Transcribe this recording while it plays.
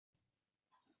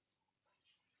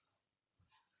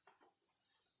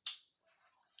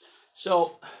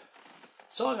So, the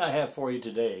song I have for you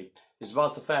today is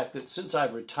about the fact that since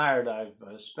I've retired, I've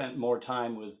spent more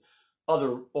time with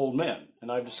other old men.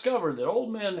 And I've discovered that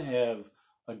old men have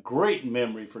a great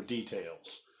memory for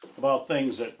details about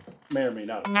things that may or may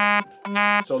not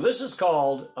have. So this is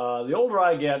called The Older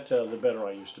I Get, The Better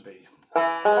I Used to Be.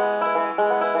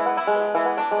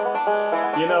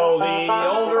 You know, the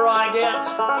older I get,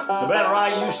 the better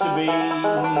I used to be.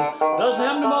 Doesn't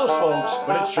happen to most folks,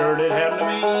 but it sure did happen to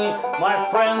me. My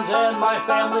friends and my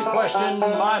family question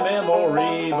my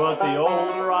memory, but the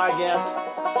older I get,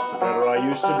 the better I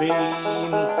used to be.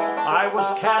 I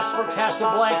was cast for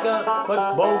Casablanca,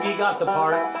 but Bogey got the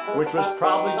part, which was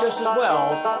probably just as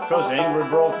well, 'cause Ingrid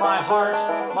broke my heart.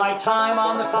 My time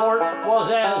on the court was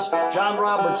as John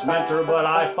Roberts' mentor, but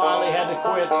I finally had to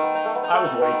quit. I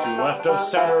was way too left of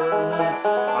center.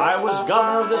 I was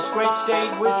governor of this great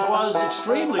state, which was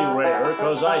extremely rare,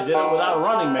 'cause I did it without a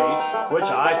running mate, which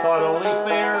I thought only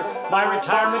fair. My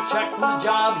retirement check from the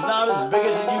job's not as big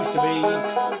as it used to be.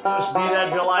 Must be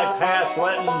that bill I passed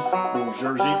letting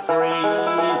Hoosiers eat free. You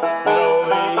know,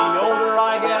 the older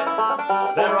I get,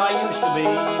 the better I used to be.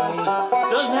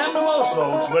 Doesn't happen to most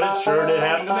folks, but it sure did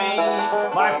happen to me.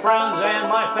 My friends and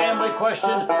my family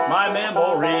question my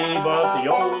memory, but the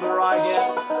older I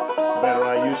get, the better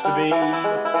I used to be.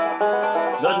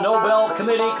 The Nobel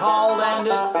Committee called and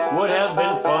it would have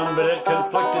been fun, but it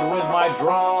conflicted with my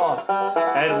draw.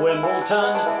 At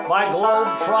Wimbledon, my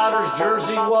Globetrotters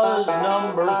jersey was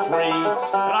number 3.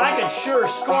 And I could sure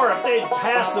score if they'd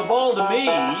pass the ball to me.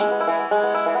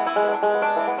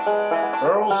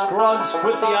 Earl Scruggs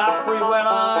quit the Opry when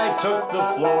I took the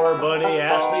floor, but he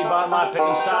asked me about my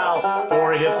picking style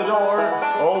before he hit the door.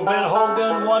 Old Ben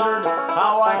Hogan wondered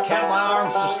how I kept my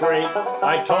arms so straight.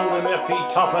 I told him if he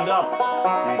toughened up,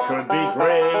 he could be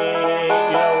great.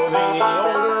 You know, the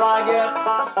older I get,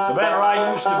 the better I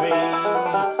used to be.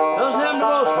 Doesn't happen to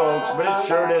most folks, but it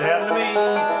sure did happen to me.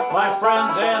 My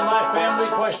friends and my family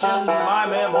question my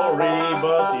memory,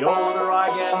 but the older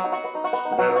I get,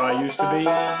 the better I used to be.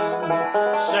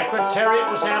 Secretariat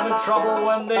was having trouble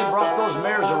when they brought those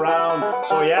mares around,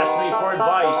 so he asked me for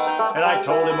advice, and I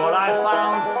told him what I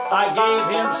found. I gave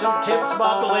him some tips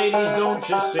about the ladies, don't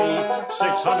you see?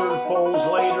 600 foals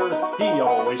later, he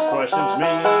always questions me.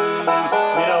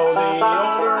 You know, the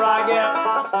older I get,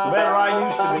 the better I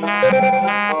used to be.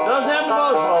 Doesn't happen to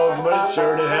most folks, but it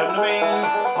sure did happen to me.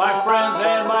 My friends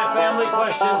and my family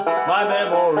question my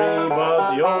memory,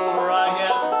 but the older I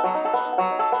get,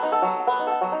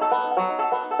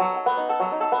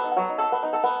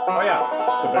 oh yeah,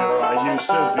 the better I used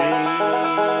to be.